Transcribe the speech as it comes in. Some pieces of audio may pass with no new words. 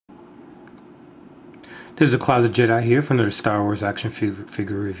There's a Closet Jedi here for another Star Wars action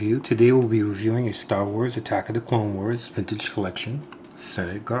figure review. Today we'll be reviewing a Star Wars Attack of the Clone Wars Vintage Collection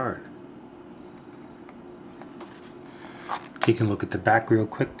Senate Guard. Taking a look at the back real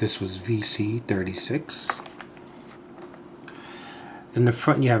quick, this was VC36. In the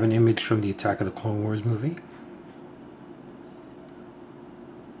front you have an image from the Attack of the Clone Wars movie.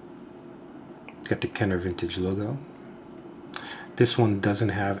 Got the Kenner Vintage logo. This one doesn't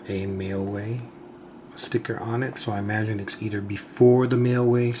have a Mailway sticker on it, so I imagine it's either before the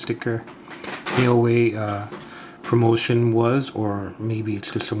Mailway promotion was, or maybe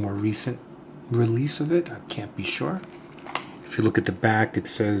it's just a more recent release of it. I can't be sure. If you look at the back, it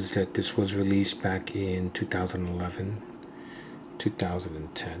says that this was released back in 2011,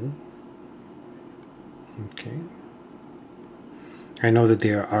 2010. Okay. I know that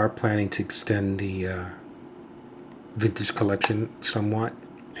they are planning to extend the vintage collection somewhat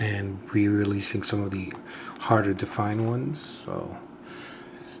and re-releasing some of the harder to find ones, so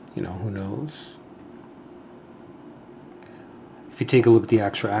you know, who knows. If you take a look at the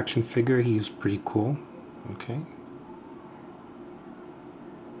actual action figure, he's pretty cool. Okay,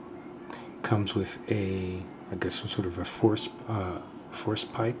 comes with a, I guess, some sort of a force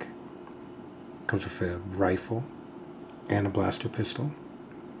pike. Comes with a rifle and a blaster pistol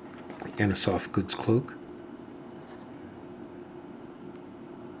and a soft goods cloak.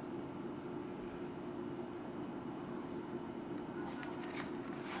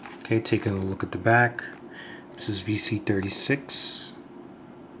 Okay, taking a look at the back. This is VC36.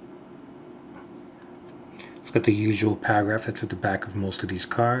 It's got the usual paragraph that's at the back of most of these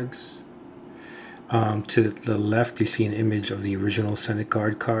cards. To the left, you see an image of the original Senate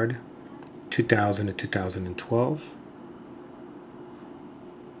Guard card, 2000 to 2012.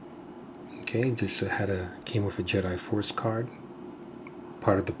 Okay, just came with a Jedi Force card,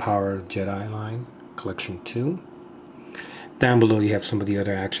 part of the Power of Jedi line, Collection 2. Down below you have some of the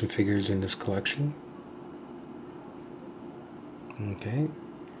other action figures in this collection. Okay,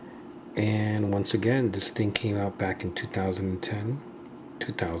 and once again, this thing came out back in 2010,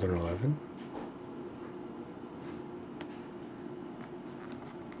 2011.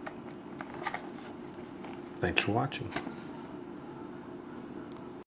 Thanks for watching.